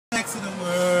to the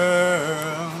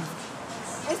world.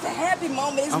 It's a happy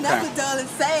moment. It's never dull and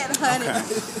sad, honey.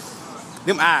 Okay.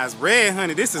 Them eyes red,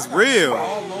 honey. This is real.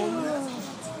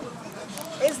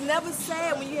 It's never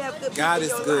sad when you have good people God in is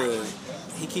your good.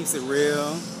 life. He keeps it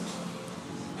real.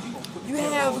 You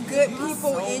have good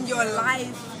people in your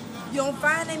life. You don't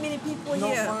find that many people You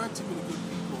here. don't find too many good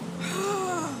people.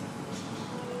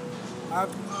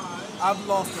 I've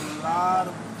lost a lot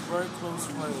of very close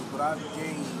friends, but I've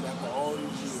gained after all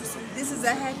these years. So This is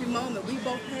a happy moment. We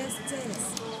both passed the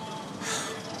test.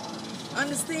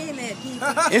 Understand that, people.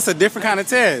 It's a different kind of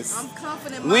test. I'm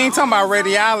confident. We ain't talking about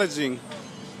radiology.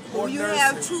 When you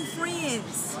have true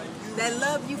friends that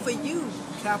love you for you.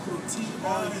 capital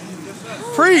T-R-U.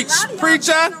 Preach, A lot of y'all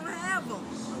preacher. don't have them,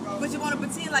 but you want to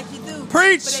pretend like you do.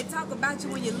 Preach. But they talk about you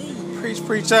when you leave. Preach,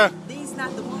 preacher. These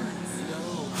not the ones.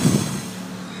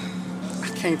 I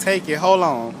can't take it. Hold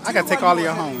on. I gotta take all of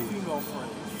your home.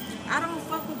 I don't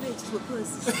fuck with bitches with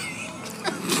pussy.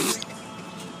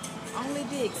 Only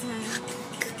dicks, honey.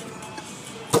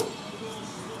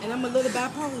 And I'm a little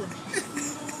bipolar.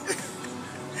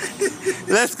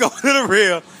 Let's go to the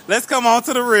real. Let's come on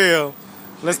to the real.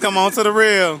 Let's come on to the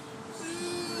real.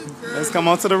 Let's come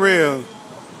on to the real.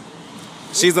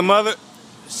 She's a mother.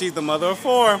 She's the mother of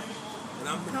 4. And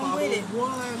I'm the Come father with it. of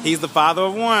 1. He's the father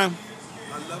of 1. I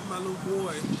love my little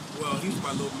boy. Well, he's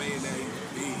my little man that he can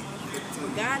be.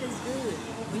 Well, God is good.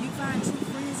 When you find true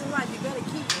friends in life, you better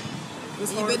keep them. And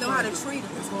you better know how to treat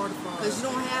them. It's hard to find. Because you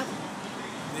don't have them.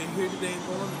 They here today,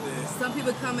 gone today. Some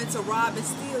people come in to rob and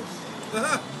steal.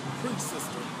 Preach,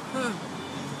 sister. Huh.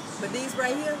 But these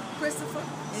right here, Christopher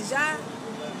and Jai,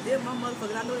 they're my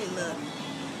motherfuckers. I know they love me.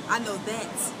 I know that.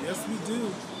 Yes, we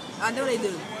do. I know they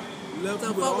do. Love So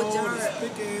you with fuck with all John. this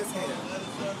thick ass hair.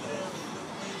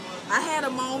 I had a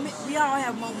moment. We all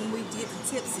have a moment when we get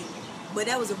tipsy. But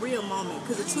that was a real moment.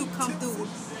 Because the truth come through.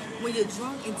 When you're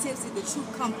drunk and tipsy, the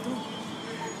truth come through.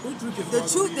 We're drinking The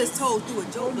truth is told through a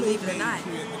joke, believe it or not.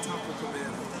 Here at the Taco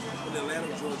Cabana in Atlanta,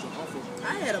 Georgia, off of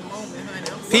I had a moment, honey. I'm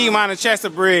sorry. Piedmont and Chester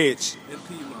Bridge. in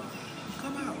Piedmont.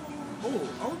 Come out. Oh,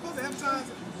 are we supposed to advertise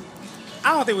it? I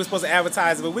don't think we're supposed to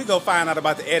advertise it, but we go find out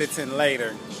about the editing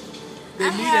later. They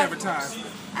need advertisement.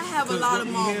 I have a lot of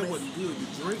what we had moments. wasn't good.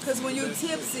 The drink. Because when you're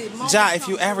tipsy, moments Ja, if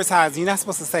come you through. advertise, you're not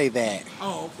supposed to say that.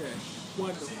 Oh, okay.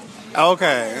 Wonderful. I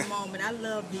Okay. had a moment. I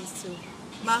love these two.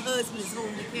 My husband is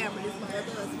holding the camera. This is my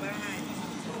other husband behind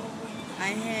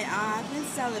me. I've been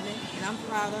selling it, and I'm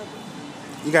proud of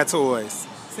it. You got toys.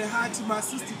 Say hi to my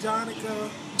sister Jonica.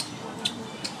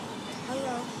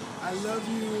 Hello. I love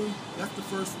you. That's the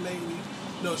first lady.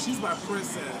 No, she's my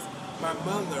princess. My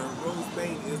mother, Rose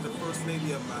Baine, is the first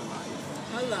lady of my life.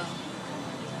 Hello.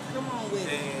 Come on with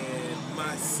it. And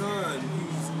my son,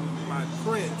 who's my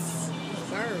prince,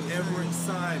 Bird. Everett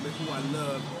Simon, who I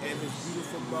love, and his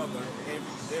beautiful mother,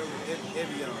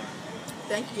 Evian.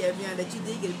 Thank you, Evian, that you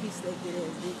did get a piece of that good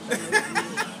ass dick.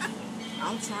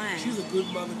 I'm trying. She's a good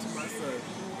mother to my son.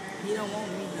 He don't want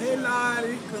me. Hey,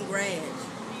 Lottie. Congrats.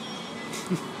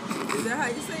 Is that how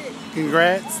you say it?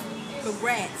 Congrats.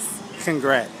 Congrats.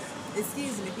 Congrats.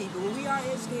 Excuse me, people. We are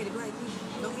educated black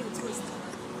people. Don't get it twisted.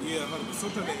 Yeah,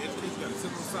 sometimes that education got a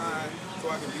simple side so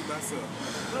I can be myself.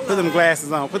 Put them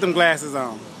glasses on. Put them glasses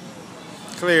on.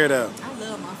 Clear it up. I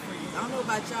love my friends. I don't know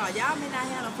about y'all. Y'all may not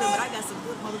have no friends, but I got some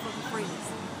good motherfucking friends.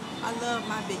 I love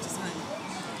my bitches, honey.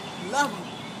 Love them.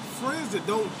 Friends that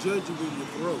don't judge you when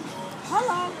you're broke.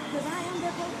 Hello, because I am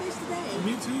that broke bitch today.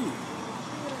 Me too.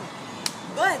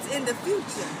 But in the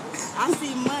future, I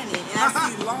see money and I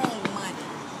see long money.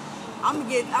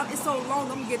 It's so long,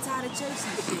 I'm gonna get tired of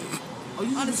chasing shit. Oh,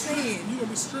 you Understand? You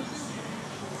gonna be stripping?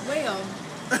 Well,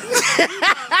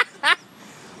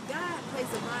 God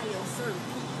placed a body on certain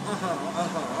people.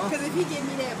 Because if he give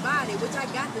me that body, which I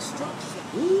got the structure.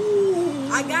 Ooh.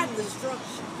 I got the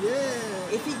structure.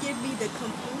 Yeah. If he give me the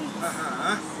complete,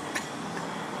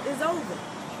 it's over.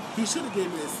 He should have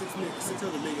gave me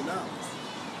 $600 million.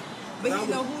 But he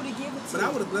know who to give it to. But I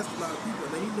would have blessed a lot of people,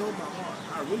 and he knows my heart.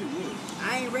 I really would.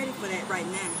 I ain't ready for that right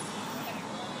now.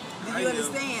 Do you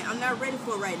understand? I'm not ready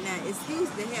for it right now. Excuse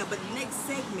the hell, but the next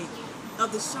segment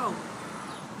of the show,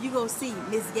 you go see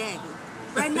Miss Gabbi.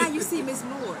 Right now you see Miss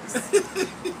Morris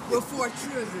with 4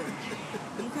 children.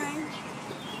 Okay?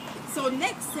 So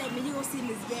next segment you gonna see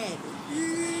Miss Gabbi.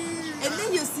 Yeah. And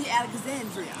then you'll see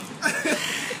Alexandria.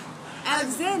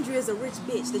 Alexandria is a rich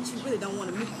bitch that you really don't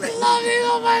want to meet right now. Love it.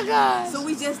 Oh my God. So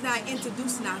we just not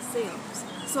introducing ourselves.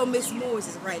 So Miss Morris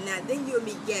is right now. Then you'll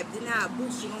meet Gabbi. Then I'll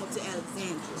boost you on to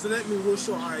Alexandria. So that means we'll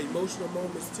show our emotional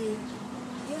moments too?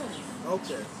 Yeah.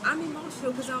 Okay. I'm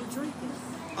emotional because I'm drinking.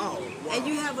 Oh, wow. And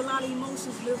you have a lot of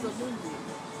emotions built up in you.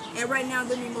 And right now,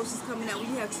 them emotions coming out when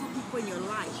you have true people in your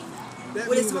life. That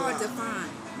What it's means a hard lot. to find.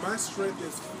 My strength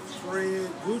is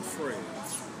good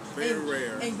friends. Very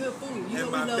rare. And good food. You know And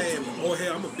we my love family. to eat. Oh,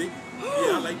 hell, I'm a big... Yeah,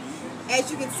 I like to eat.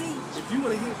 As you can see, If you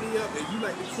want to hit me up and you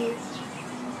like to cook,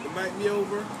 invite me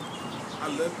over. I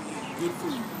love to eat good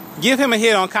food. Give him a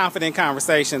hit on Confident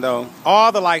Conversation, though.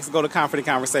 All the likes go to Confident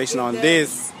Conversation on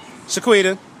this.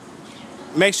 Shaquita,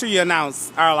 make sure you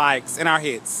announce our likes and our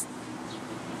hits.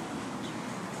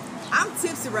 I'm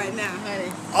tipsy right now,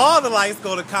 honey. All the likes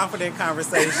go to Confident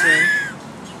Conversation.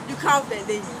 You caught that,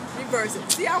 didn't you? Reverse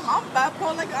it. See, I'm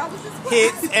bipolar like I was just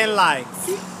Hits and likes.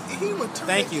 He would turn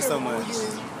Thank the you so camera on much.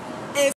 you